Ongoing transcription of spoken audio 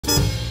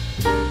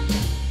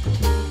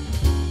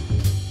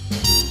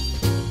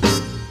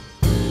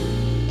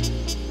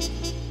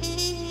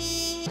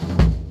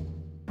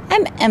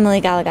I'm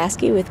Emily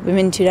Goligoski with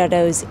Women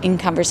 2.0's In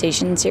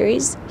Conversation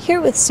series, here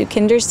with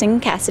Sukhinder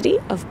Singh Cassidy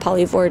of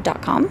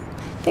Polyvore.com.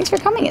 Thanks for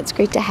coming. It's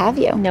great to have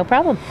you. No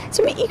problem.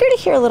 So I'm eager to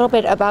hear a little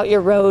bit about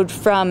your road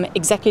from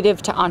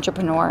executive to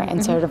entrepreneur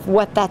and sort of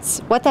what that's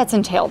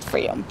entailed for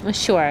you.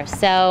 Sure.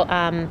 So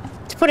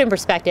to put it in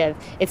perspective,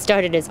 it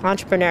started as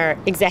entrepreneur,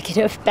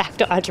 executive, back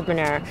to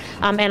entrepreneur.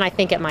 And I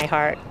think at my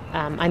heart,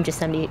 I'm just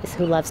somebody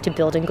who loves to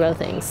build and grow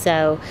things.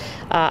 So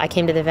I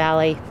came to the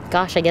Valley,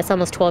 gosh, I guess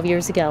almost 12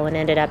 years ago, and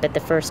ended up at the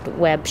first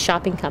web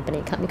shopping company,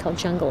 a company called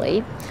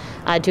Jungly,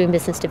 doing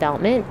business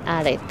development.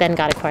 They then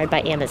got acquired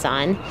by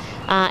Amazon,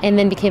 and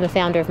then became a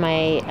founder of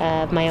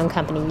my own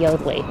company,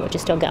 Yodely, which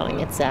is still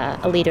going. It's a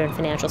leader in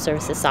financial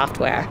services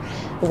software,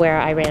 where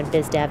I ran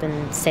biz dev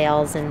and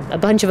sales and a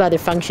bunch of other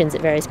functions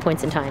at various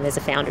points in time, as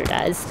a founder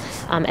does,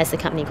 as the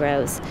company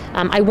grows.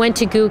 I went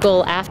to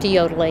Google after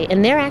Yodely,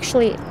 and there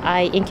actually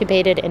I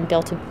incubated and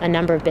built a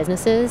number of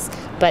businesses,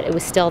 but it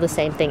was still the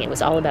same thing. It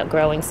was all about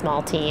growing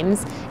small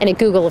teams. And at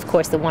Google, of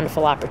course, the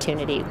wonderful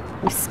opportunity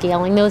was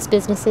scaling those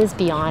businesses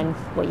beyond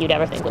what you'd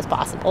ever think was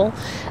possible.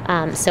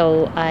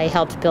 So I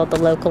helped build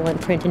the local and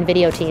print and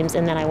video teams,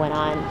 and then I went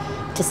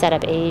on to set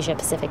up Asia,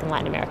 Pacific, and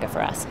Latin America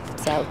for us.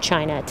 So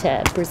China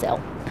to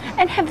Brazil.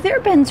 And have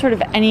there been sort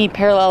of any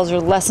parallels or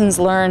lessons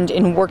learned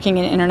in working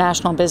in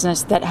international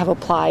business that have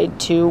applied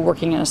to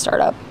working in a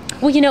startup?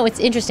 Well, you know, it's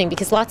interesting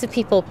because lots of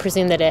people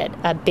presume that at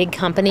a big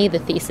company, the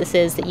thesis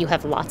is that you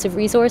have lots of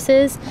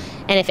resources.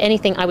 And if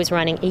anything, I was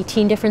running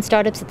 18 different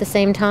startups at the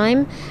same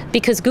time,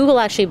 because Google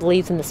actually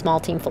believes in the small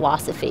team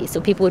philosophy.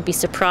 So people would be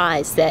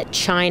surprised that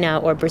China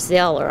or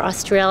Brazil or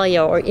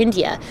Australia or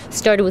India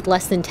started with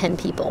less than 10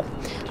 people.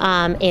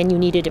 And you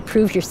needed to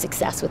prove your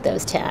success with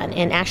those 10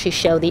 and actually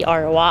show the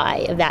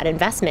ROI of that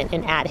investment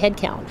and add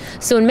headcount.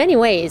 So in many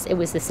ways, it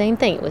was the same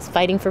thing. It was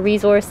fighting for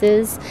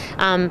resources,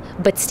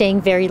 but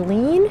staying very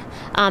lean.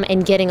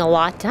 And getting a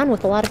lot done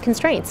with a lot of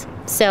constraints.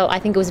 So I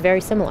think it was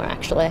very similar,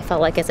 actually. I felt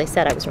like, as I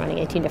said, I was running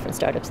 18 different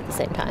startups at the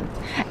same time.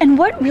 And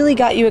what really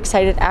got you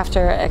excited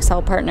after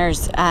Excel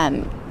Partners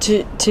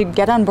to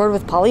get on board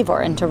with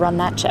Polyvore and to run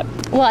that ship?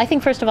 Well, I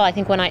think, first of all, I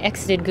think when I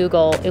exited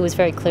Google, it was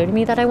very clear to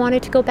me that I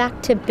wanted to go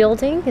back to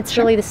building. It's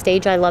really the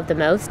stage I love the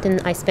most.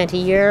 And I spent a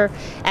year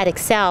at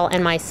Excel,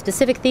 and my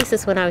specific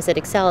thesis when I was at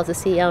Excel as a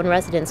CEO in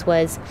residence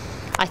was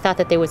I thought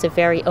that there was a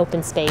very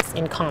open space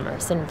in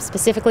commerce, and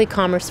specifically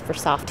commerce for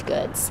soft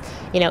goods.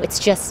 You know, it's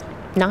just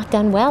not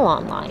done well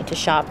online to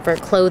shop for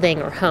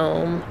clothing or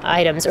home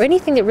items or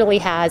anything that really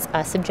has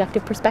a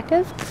subjective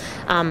perspective.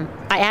 I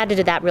added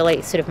to that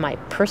really sort of my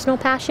personal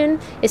passion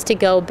is to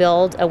go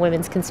build a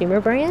women's consumer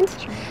brand.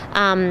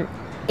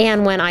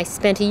 And when I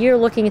spent a year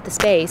looking at the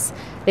space,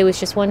 there was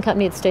just one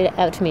company that stood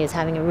out to me as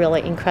having a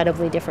really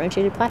incredibly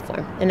differentiated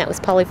platform, and that was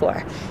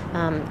Polyvore.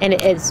 And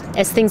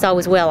as things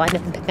always will, I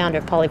met the founder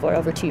of Polyvore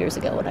over 2 years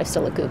ago when I was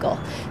still at Google.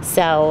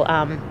 So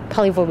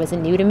Polyvore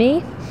wasn't new to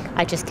me.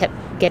 I just kept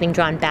getting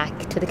drawn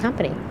back to the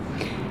company.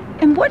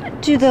 And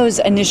what do those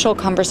initial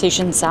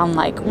conversations sound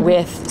like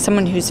with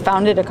someone who's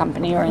founded a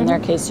company, or in their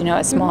case, you know,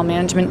 a small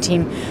management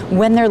team,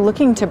 when they're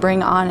looking to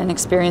bring on an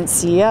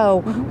experienced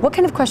CEO? What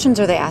kind of questions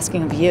are they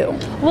asking of you?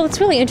 Well,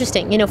 it's really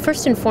interesting. You know,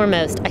 first and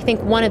foremost, I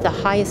think one of the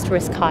highest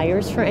risk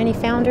hires for any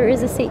founder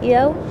is a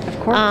CEO. Of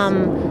course.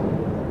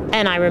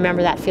 And I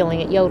remember that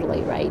feeling at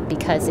Yodely, right?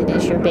 Because it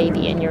is your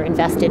baby and you're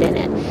invested in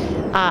it.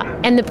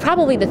 And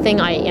probably the thing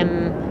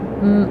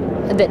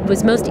that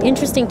was most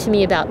interesting to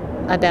me about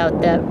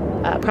the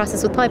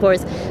process with Polyvore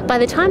is by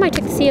the time I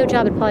took the CEO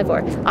job at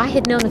Polyvore, I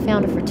had known the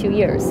founder for 2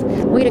 years.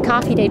 We had a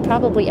coffee date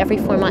probably every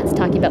 4 months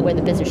talking about where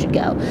the business should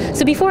go.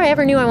 So before I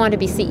ever knew I wanted to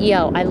be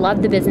CEO, I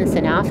loved the business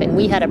enough and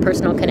we had a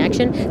personal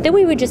connection that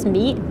we would just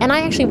meet, and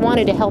I actually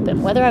wanted to help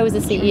him, whether I was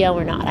a CEO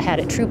or not. I had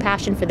a true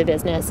passion for the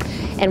business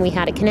and we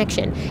had a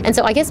connection. And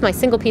so I guess my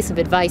single piece of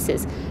advice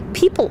is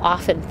people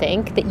often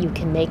think that you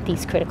can make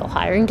these critical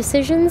hiring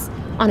decisions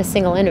on a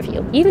single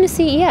interview, even a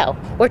CEO,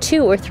 or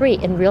 2 or 3,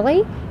 and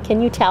really, can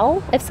you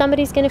tell if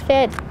somebody's going to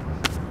fit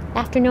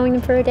after knowing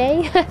them for a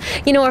day,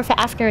 you know, or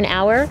after an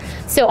hour?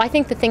 So I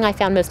think the thing I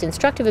found most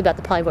instructive about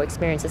the Polyvore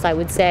experience is, I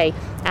would say,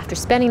 after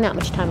spending that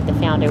much time with the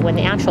founder, when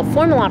the actual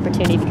formal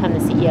opportunity to become the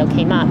CEO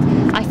came up,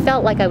 I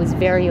felt like I was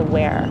very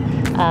aware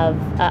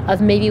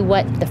of maybe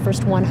what the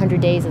first 100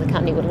 days of the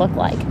company would look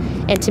like.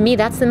 And to me,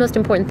 that's the most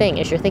important thing,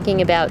 as you're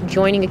thinking about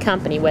joining a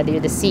company, whether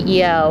you're the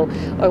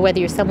CEO or whether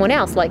you're someone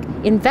else, like,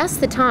 invest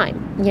the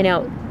time, you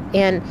know,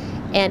 and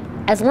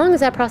as long as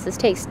that process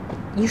takes,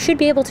 you should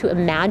be able to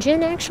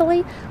imagine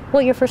actually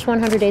what your first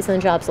 100 days on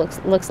the job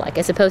looks like,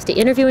 as opposed to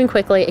interviewing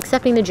quickly,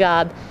 accepting the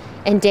job,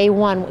 and day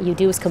one what you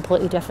do is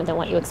completely different than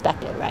what you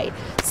expected, right?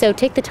 So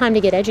take the time to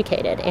get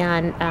educated,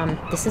 and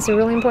this is a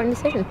really important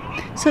decision.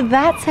 So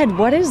that said,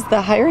 what is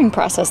the hiring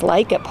process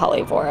like at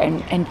Polyvore?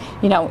 And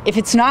you know, if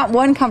it's not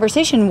one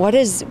conversation, what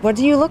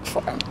do you look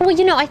for? Well,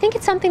 you know, I think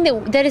it's something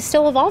that is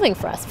still evolving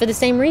for us for the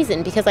same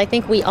reason, because I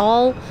think we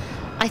all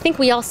I think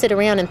we all sit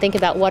around and think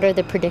about what are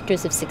the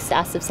predictors of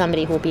success of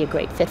somebody who will be a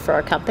great fit for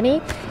our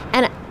company.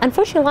 And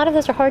unfortunately, a lot of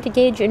those are hard to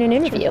gauge in an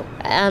interview.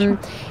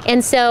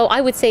 And so I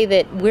would say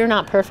that we're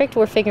not perfect.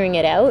 We're figuring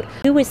it out.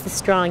 Who is the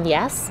strong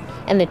yes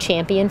and the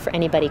champion for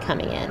anybody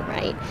coming in,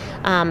 right?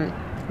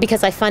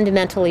 Because I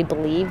fundamentally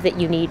believe that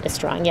you need a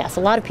strong yes.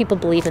 A lot of people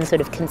believe in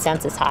sort of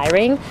consensus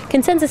hiring.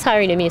 Consensus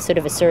hiring to me is sort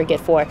of a surrogate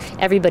for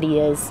everybody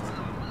is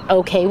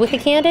okay with the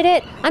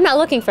candidate. I'm not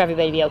looking for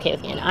everybody to be okay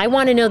with the candidate. I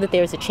want to know that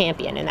there's a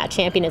champion, and that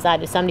champion is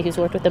either somebody who's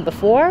worked with them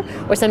before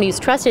or somebody who's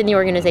trusted in the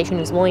organization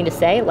who's willing to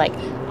say, like,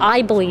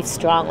 I believe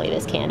strongly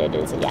this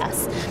candidate is a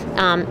yes.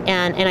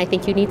 And I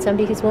think you need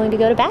somebody who's willing to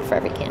go to bat for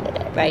every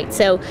candidate, right?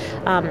 So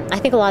I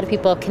think a lot of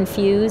people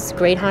confuse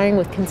great hiring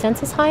with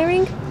consensus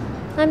hiring.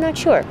 I'm not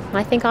sure.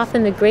 I think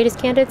often the greatest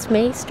candidates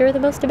may stir the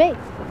most debate.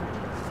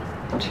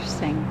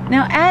 Interesting.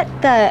 Now, at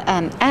the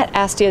at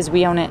Astia's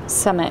We Own It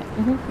Summit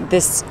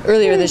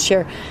earlier this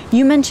year,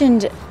 you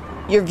mentioned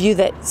your view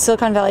that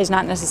Silicon Valley is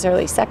not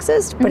necessarily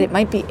sexist, but it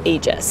might be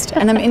ageist.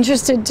 And I'm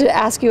interested to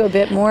ask you a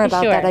bit more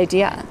about that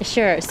idea.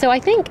 Sure. So I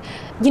think,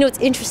 it's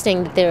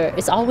interesting that there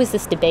is always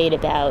this debate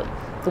about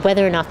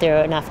whether or not there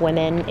are enough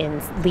women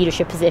in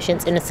leadership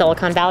positions in the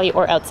Silicon Valley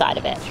or outside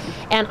of it.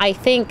 And I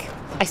think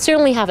I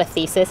certainly have a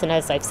thesis, and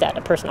as I've said,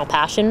 a personal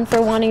passion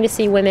for wanting to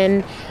see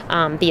women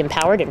be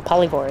empowered, and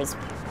Polyvore is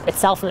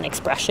itself an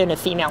expression of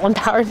female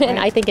empowerment,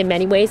 I think, in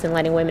many ways, and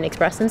letting women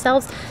express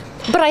themselves.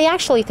 But I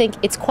actually think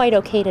it's quite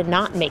okay to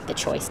not make the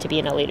choice to be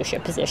in a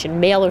leadership position,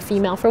 male or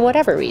female, for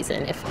whatever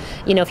reason. If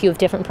you have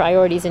different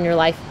priorities in your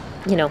life,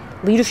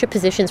 leadership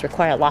positions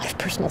require a lot of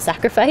personal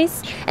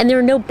sacrifice, and there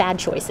are no bad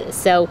choices.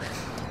 So,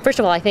 first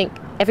of all, I think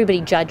everybody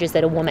judges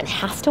that a woman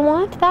has to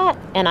want that,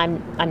 and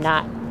I'm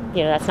not.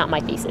 That's not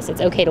my thesis.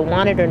 It's okay to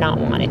want it or not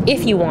want it.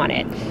 If you want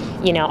it,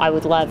 I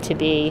would love to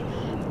be,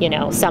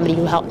 somebody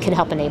who can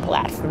help enable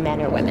that for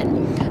men or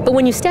women. But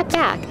when you step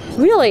back,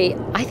 really,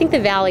 I think the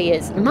Valley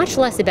is much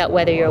less about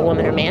whether you're a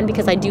woman or man,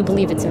 because I do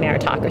believe it's a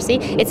meritocracy.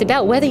 It's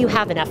about whether you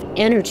have enough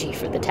energy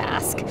for the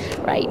task,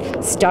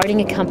 right?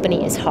 Starting a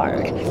company is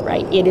hard,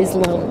 right? It is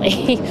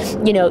lonely.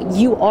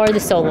 You are the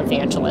sole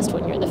evangelist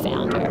when you're the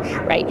founder,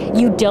 right?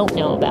 You don't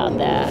know about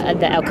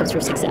the outcomes for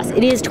success.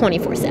 It is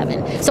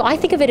 24/7. So I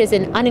think of it as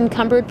an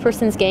unencumbered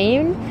person's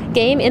game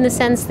in the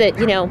sense that,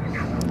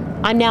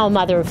 I'm now a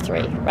mother of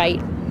 3,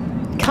 right?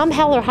 Come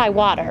hell or high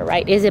water,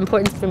 right? It is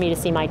important for me to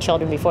see my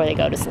children before they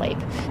go to sleep.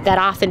 That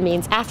often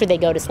means after they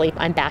go to sleep,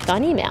 I'm back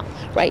on email,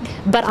 right?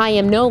 But I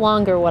am no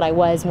longer what I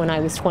was when I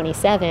was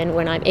 27,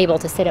 when I'm able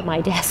to sit at my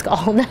desk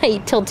all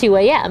night till 2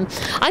 a.m.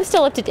 I'm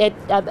still up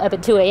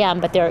at 2 a.m.,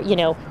 but there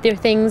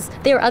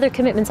are other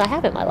commitments I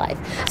have in my life.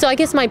 So I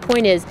guess my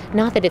point is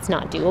not that it's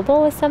not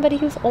doable as somebody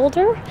who's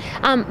older,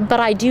 but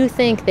I do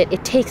think that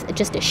it takes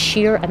just a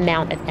sheer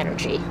amount of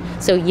energy.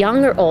 So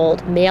young or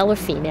old, male or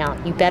female,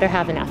 you better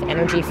have enough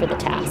energy for the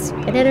task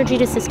and energy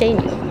to sustain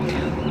you.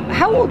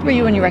 How old were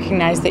you when you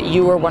recognized that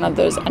you were one of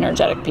those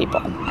energetic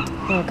people?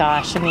 Oh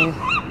gosh,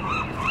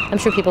 I'm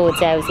sure people would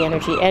say I was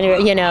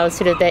the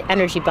sort of the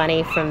energy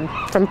bunny from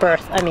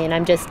birth.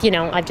 I'm just,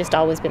 I've just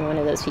always been one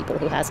of those people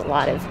who has a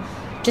lot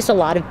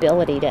of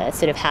ability to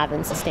sort of have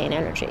and sustain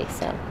energy.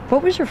 So,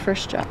 what was your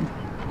first job?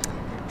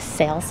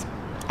 Sales.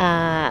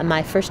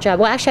 My first job,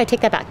 well, actually, I take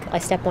that back. I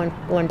step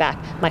one back.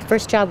 My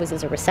first job was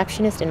as a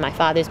receptionist in my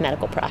father's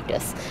medical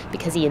practice,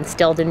 because he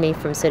instilled in me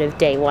from sort of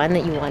day one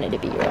that you wanted to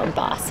be your own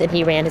boss, and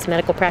he ran his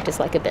medical practice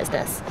like a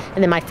business.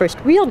 And then my first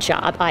real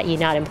job, i.e.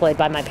 not employed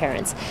by my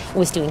parents,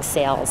 was doing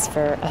sales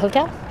for a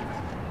hotel.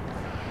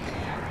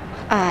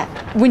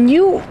 When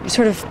you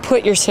sort of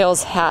put your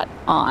sales hat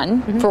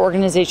on for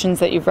organizations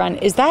that you've run,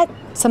 is that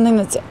something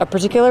that's a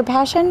particular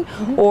passion,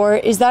 or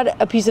is that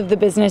a piece of the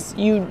business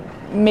you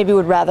maybe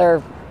would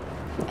rather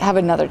have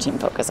another team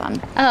focus on?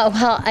 Oh,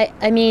 well,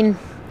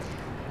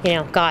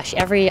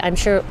 I'm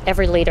sure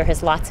every leader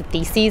has lots of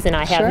theses, and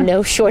I have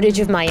no shortage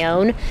of my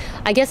own.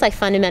 I guess I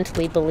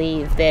fundamentally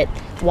believe that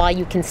while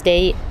you can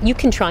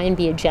try and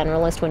be a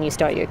generalist when you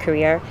start your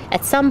career,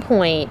 at some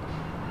point,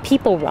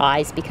 people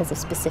rise because of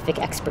specific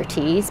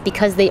expertise,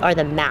 because they are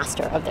the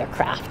master of their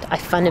craft. I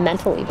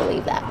fundamentally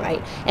believe that, right?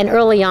 And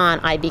early on,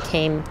 I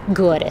became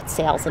good at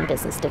sales and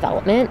business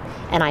development,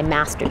 and I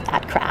mastered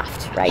that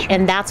craft, right?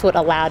 And that's what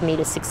allowed me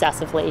to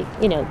successively,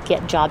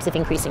 get jobs of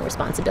increasing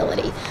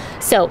responsibility.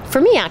 So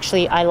for me,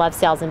 actually, I love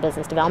sales and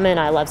business development.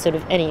 I love sort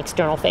of any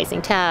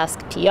external-facing task,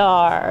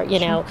 PR,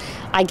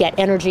 I get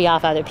energy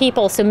off other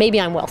people, so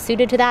maybe I'm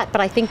well-suited to that. But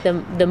I think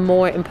the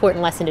more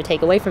important lesson to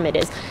take away from it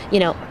is,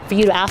 for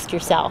you to ask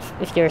yourself,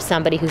 if you're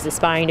somebody who's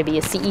aspiring to be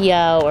a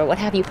CEO or what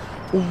have you,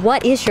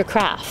 what is your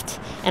craft?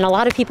 And a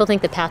lot of people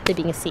think the path to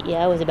being a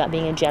CEO is about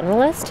being a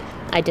generalist.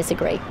 I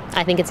disagree.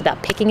 I think it's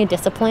about picking a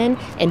discipline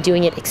and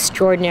doing it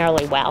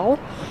extraordinarily well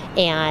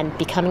and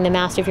becoming the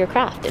master of your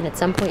craft. And at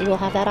some point you will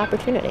have that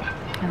opportunity.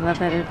 I love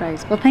that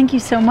advice. Well, thank you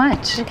so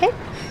much. Okay.